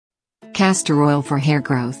Castor oil for hair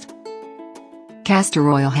growth. Castor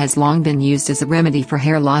oil has long been used as a remedy for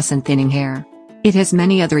hair loss and thinning hair. It has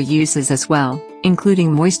many other uses as well,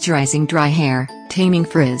 including moisturizing dry hair, taming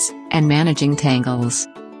frizz, and managing tangles.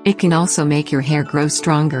 It can also make your hair grow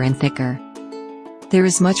stronger and thicker. There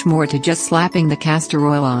is much more to just slapping the castor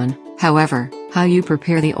oil on, however, how you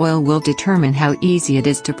prepare the oil will determine how easy it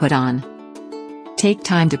is to put on. Take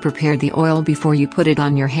time to prepare the oil before you put it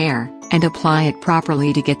on your hair, and apply it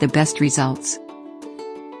properly to get the best results.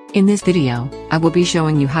 In this video, I will be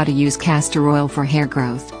showing you how to use castor oil for hair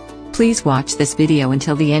growth. Please watch this video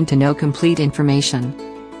until the end to know complete information.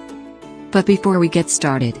 But before we get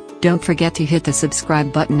started, don't forget to hit the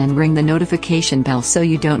subscribe button and ring the notification bell so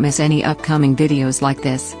you don't miss any upcoming videos like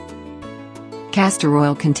this. Castor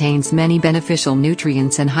oil contains many beneficial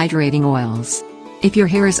nutrients and hydrating oils. If your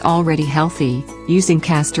hair is already healthy, using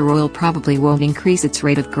castor oil probably won't increase its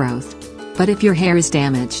rate of growth. But if your hair is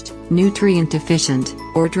damaged, nutrient deficient,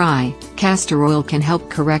 or dry, castor oil can help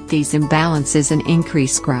correct these imbalances and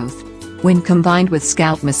increase growth. When combined with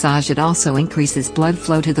scalp massage, it also increases blood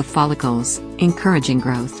flow to the follicles, encouraging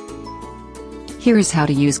growth. Here is how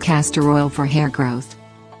to use castor oil for hair growth.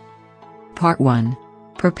 Part 1.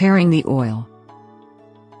 Preparing the oil.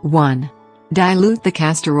 1. Dilute the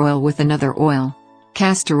castor oil with another oil.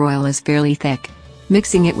 Castor oil is fairly thick.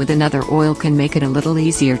 Mixing it with another oil can make it a little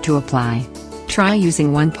easier to apply. Try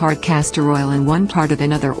using 1 part castor oil and 1 part of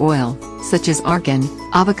another oil, such as argan,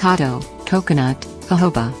 avocado, coconut,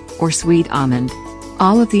 jojoba, or sweet almond.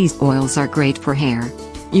 All of these oils are great for hair.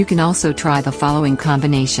 You can also try the following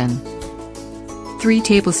combination. 3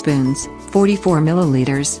 tablespoons, 44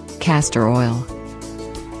 milliliters, castor oil.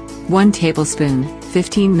 1 tablespoon,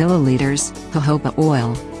 15 milliliters, jojoba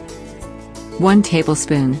oil. 1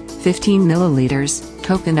 tablespoon, 15 milliliters,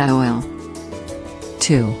 coconut oil.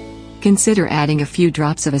 2. Consider adding a few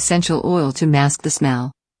drops of essential oil to mask the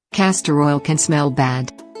smell. Castor oil can smell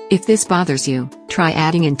bad. If this bothers you, try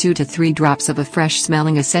adding in 2 to 3 drops of a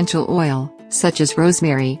fresh-smelling essential oil, such as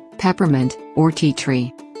rosemary, peppermint, or tea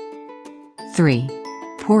tree. 3.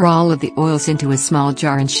 Pour all of the oils into a small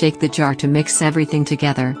jar and shake the jar to mix everything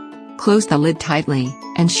together. Close the lid tightly,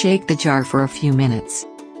 and shake the jar for a few minutes.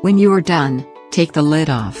 When you are done, take the lid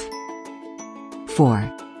off.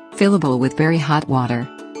 4. Fill a bowl with very hot water.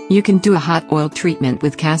 You can do a hot oil treatment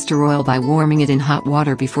with castor oil by warming it in hot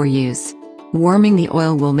water before use. Warming the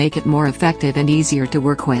oil will make it more effective and easier to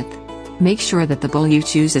work with. Make sure that the bowl you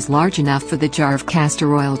choose is large enough for the jar of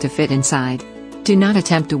castor oil to fit inside. Do not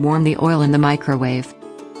attempt to warm the oil in the microwave.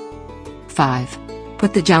 5.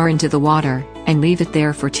 Put the jar into the water, and leave it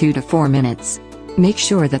there for 2 to 4 minutes. Make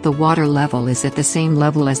sure that the water level is at the same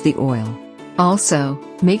level as the oil. Also,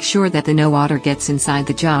 make sure that no water gets inside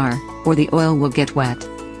the jar, or the oil will get wet.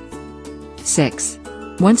 6.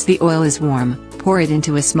 Once the oil is warm, pour it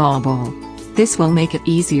into a small bowl. This will make it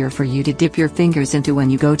easier for you to dip your fingers into when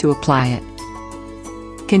you go to apply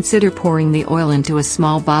it. Consider pouring the oil into a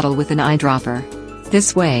small bottle with an eyedropper.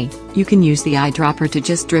 This way, you can use the eyedropper to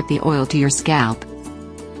just drip the oil to your scalp.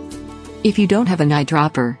 If you don't have an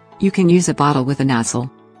eyedropper, you can use a bottle with a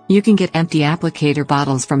nozzle. You can get empty applicator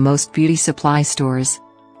bottles from most beauty supply stores.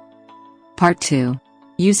 Part 2.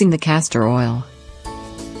 Using the castor oil.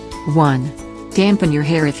 1. Dampen your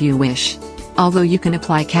hair if you wish. Although you can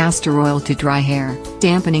apply castor oil to dry hair,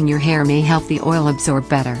 dampening your hair may help the oil absorb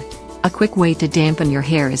better. A quick way to dampen your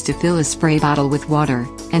hair is to fill a spray bottle with water,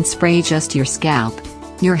 and spray just your scalp.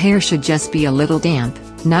 Your hair should just be a little damp,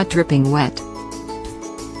 not dripping wet.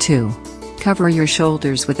 2. Cover your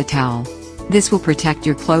shoulders with a towel. This will protect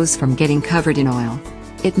your clothes from getting covered in oil.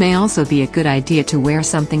 It may also be a good idea to wear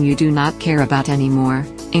something you do not care about anymore,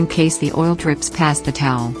 in case the oil drips past the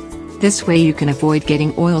towel. This way you can avoid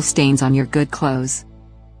getting oil stains on your good clothes.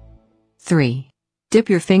 3. Dip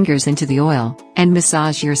your fingers into the oil, and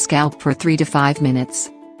massage your scalp for 3 to 5 minutes.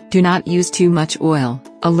 Do not use too much oil,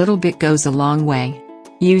 a little bit goes a long way.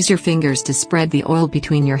 Use your fingers to spread the oil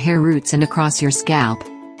between your hair roots and across your scalp.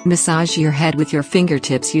 Massage your head with your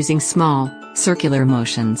fingertips using small, circular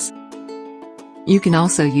motions. You can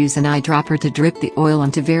also use an eyedropper to drip the oil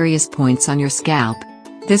onto various points on your scalp.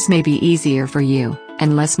 This may be easier for you,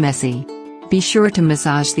 and less messy. Be sure to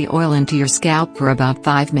massage the oil into your scalp for about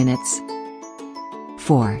 5 minutes.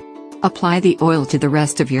 4. Apply the oil to the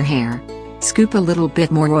rest of your hair. Scoop a little bit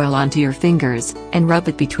more oil onto your fingers, and rub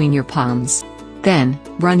it between your palms. Then,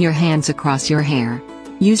 run your hands across your hair.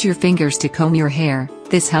 Use your fingers to comb your hair,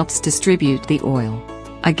 this helps distribute the oil.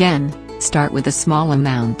 Again, start with a small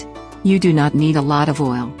amount. You do not need a lot of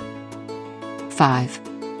oil. 5.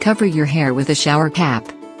 Cover your hair with a shower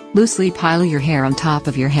cap. Loosely pile your hair on top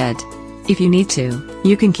of your head. If you need to,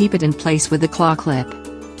 you can keep it in place with a claw clip.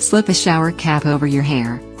 Slip a shower cap over your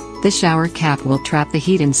hair. The shower cap will trap the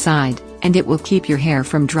heat inside, and it will keep your hair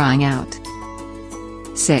from drying out.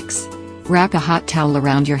 6. Wrap a hot towel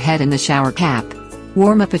around your head in the shower cap.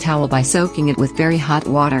 Warm up a towel by soaking it with very hot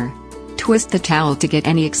water. Twist the towel to get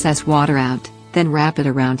any excess water out, then wrap it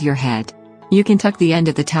around your head. You can tuck the end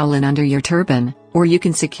of the towel in under your turban, or you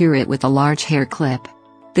can secure it with a large hair clip.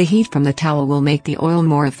 The heat from the towel will make the oil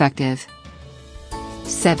more effective.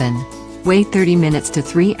 7. Wait 30 minutes to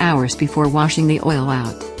 3 hours before washing the oil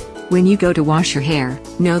out. When you go to wash your hair,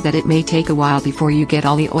 know that it may take a while before you get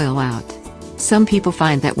all the oil out. Some people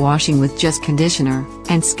find that washing with just conditioner,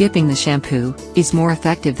 and skipping the shampoo, is more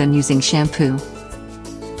effective than using shampoo.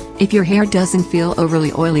 If your hair doesn't feel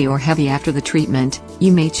overly oily or heavy after the treatment,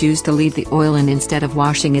 you may choose to leave the oil in instead of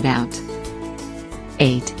washing it out.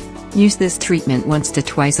 8. Use this treatment once to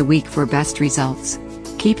twice a week for best results.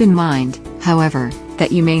 Keep in mind, however,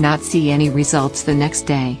 that you may not see any results the next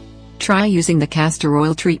day. Try using the castor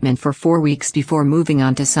oil treatment for 4 weeks before moving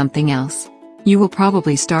on to something else. You will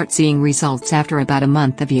probably start seeing results after about a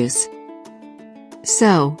month of use.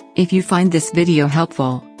 So, if you find this video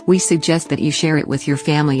helpful, we suggest that you share it with your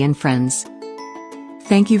family and friends.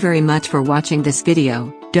 Thank you very much for watching this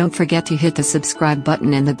video. Don't forget to hit the subscribe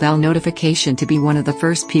button and the bell notification to be one of the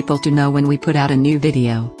first people to know when we put out a new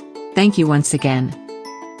video. Thank you once again.